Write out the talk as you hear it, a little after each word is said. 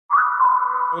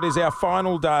It is our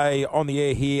final day on the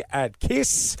air here at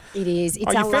KISS. It is. It's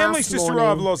our your family's last just morning.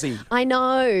 arrived, Lozzie. I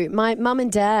know. My mum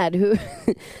and dad, who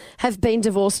have been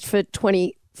divorced for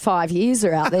 25 years,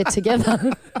 are out there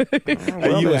together.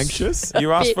 Are you anxious?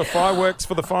 You asked for fireworks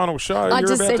for the final show. I You're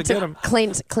just about said to get them.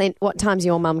 Clint, what time's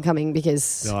your mum coming?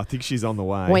 Because No, I think she's on the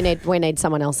way. we need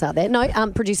someone else out there. No,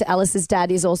 producer Alice's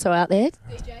dad is also out there.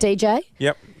 DJ.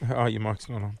 Yep. Oh, your mic's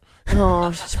not on.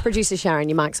 Oh, producer Sharon,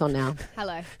 your mic's on now.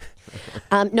 Hello.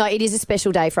 No, it is a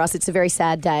special day for us. It's a very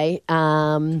sad day.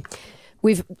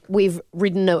 We've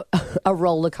ridden a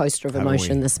roller coaster of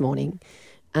emotion this morning.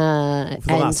 For the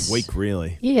last week,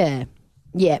 really. Yeah.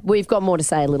 Yeah, we've got more to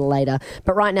say a little later.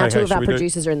 But right now, Hey, two hey, of our should we do-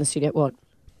 producers are in the studio. What?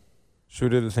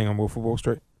 Should we do the thing on Wolf of Wall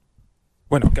Street?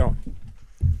 We're not going.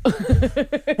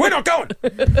 We're not going.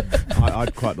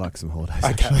 I'd quite like some holidays.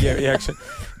 Okay. Actually. Yeah, actually.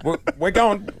 We're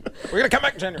going. We're going to come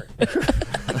back in January.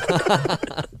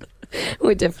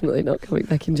 We're definitely not coming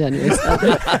back in January. So.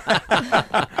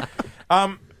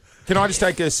 Can I just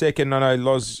take a second? I know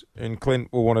Loz and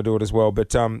Clint will want to do it as well, but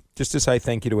just to say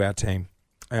thank you to our team.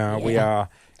 We are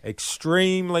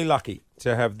extremely lucky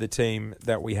to have the team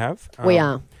that we have. We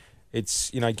are.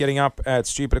 It's, getting up at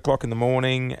stupid o'clock in the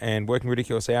morning and working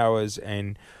ridiculous hours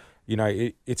and,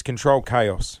 it's controlled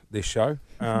chaos, this show.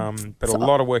 But a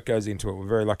lot of work goes into it. We're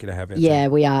very lucky to have it. Yeah,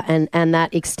 we are. And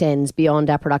that extends beyond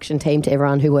our production team to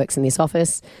everyone who works in this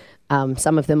office.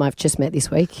 Some of them I've just met this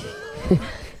week,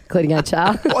 including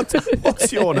HR.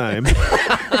 What's your name?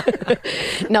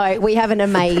 No, we have an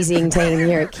amazing team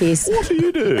here at KISS. What do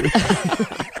you do?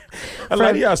 A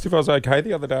lady asked if I was okay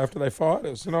the other day after they fired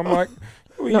us, and I'm like,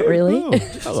 who are Not you? really. Oh,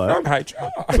 hello. I'm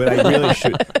HR. But they really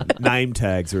should. Name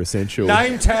tags are essential.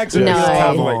 Name tags are No.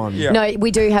 lovely. Come on. Yeah. No, we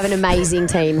do have an amazing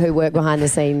team who work behind the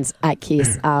scenes at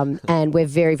KISS, and we're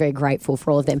very, very grateful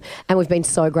for all of them. And we've been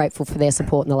so grateful for their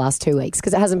support in the last 2 weeks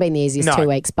because it hasn't been the easiest No. 2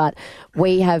 weeks, but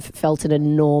we have felt an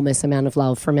enormous amount of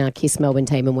love from our KISS Melbourne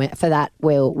team, and for that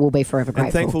we'll be forever grateful.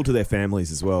 And thankful to their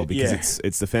families as well, because Yeah.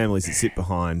 it's the families that sit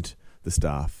behind the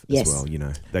staff Yes. as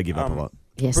well. They give up a lot.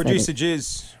 Yes, they Producer do.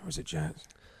 Jizz, or is it Jazz?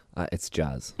 It's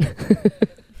Jazz.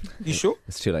 You sure?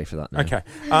 It's too late for that now. Okay.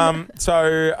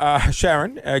 So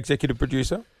Sharon, our executive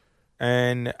producer,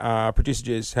 and producer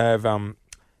Jizz have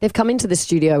They've come into the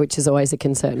studio, which is always a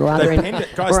concern. We're either they in, penned it,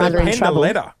 guys. we're They either in penned a trouble.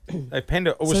 letter. They penned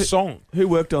it. It was a song. Who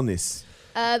worked on this?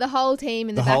 The whole team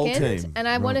in the, The back whole end. team, And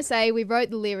I want to right. say we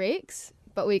wrote the lyrics,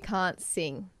 but we can't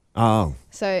sing. Oh,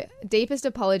 So deepest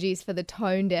apologies for the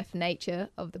tone-deaf nature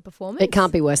of the performance. It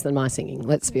can't be worse than my singing,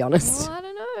 let's be honest. Well, I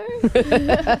don't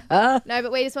know. No,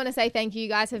 but we just want to say thank you. You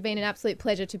guys have been an absolute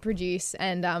pleasure to produce,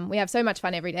 and we have so much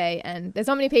fun every day. And there's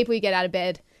not many people you get out of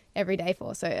bed every day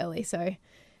for so early. So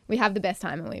we have the best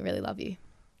time, and we really love you.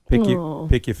 Pick Aw.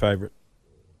 your favourite.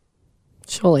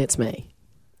 Surely it's me.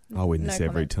 I win this No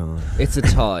every time. It's a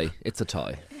tie. It's a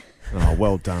tie. Oh,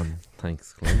 well done.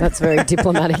 Thanks, Glenn. That's very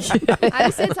diplomatic. I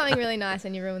just said something really nice,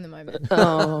 and you ruined the moment.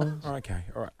 Oh. Okay.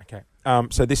 All right. Okay.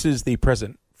 So this is the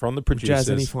present from the producers Jazz,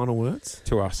 any final words?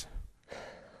 to us.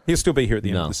 He'll still be here at the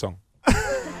end No. of the song.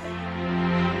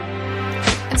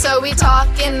 And so we talk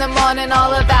in the morning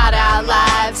all about our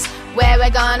lives, where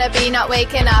we're gonna be not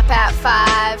waking up at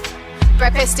 5.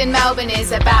 Breakfast in Melbourne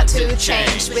is about to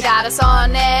change. Without us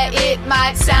on air, it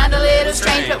might sound a little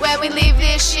strange, but when we leave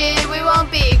this year, we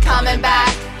won't be coming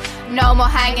back. No more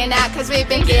hanging out, cause we've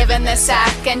been given the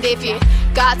sack. And if you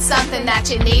got something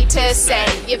that you need to say,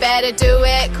 you better do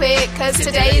it quick, cause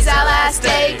today's our last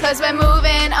day. Cause we're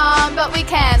moving on, but we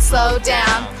can't slow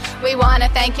down. We wanna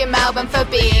thank you, Melbourne, for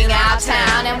being our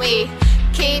town. And we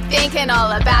keep thinking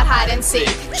all about hide and seek.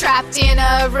 Trapped in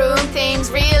a room, things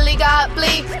really got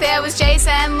bleak. There was Jase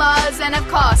and Lauren, and of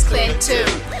course Clint too.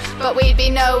 But we'd be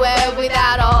nowhere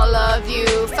without all of you.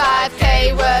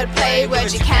 5K wordplay,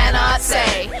 words you cannot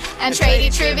say, and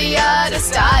tradie trivia to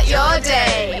start your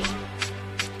day.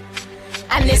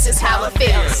 And this is how it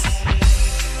feels.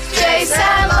 Jase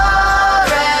and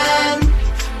Lauren,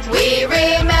 we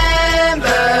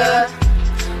remember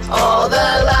all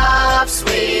the laughs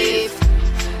we've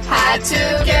had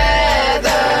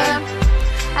together.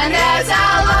 And as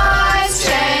our lives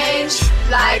change,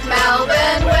 like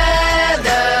Melbourne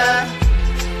weather,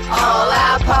 all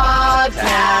our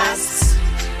podcasts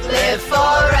live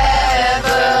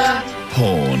forever.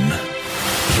 Porn.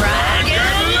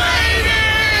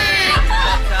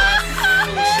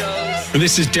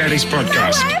 This is Daddy's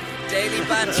podcast.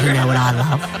 You know what I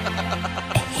love?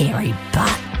 A hairy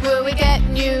butt. Will we get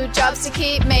new jobs to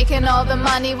keep making all the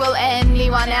money? Will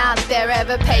anyone out there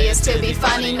ever pay us to be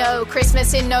funny? No,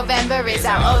 Christmas in November is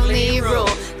our only rule.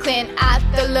 Clint at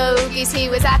the Logies, he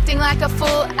was acting like a fool.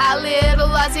 Our little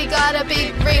Aussie got a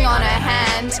big ring on her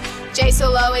hand. And Jase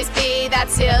will always be that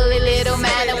silly little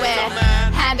man, and we're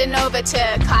handing over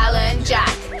to Kyle and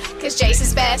Jack, cause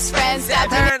Jase's best friends.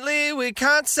 Apparently we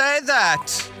can't say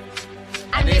that.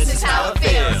 And this is how it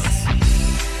feels.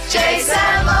 Jase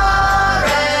and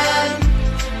Lauren,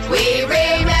 we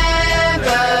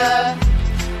remember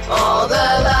all the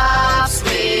laughs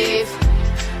we've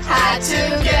had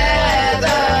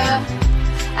together.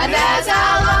 And as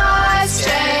our lives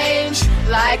change,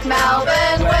 like Melbourne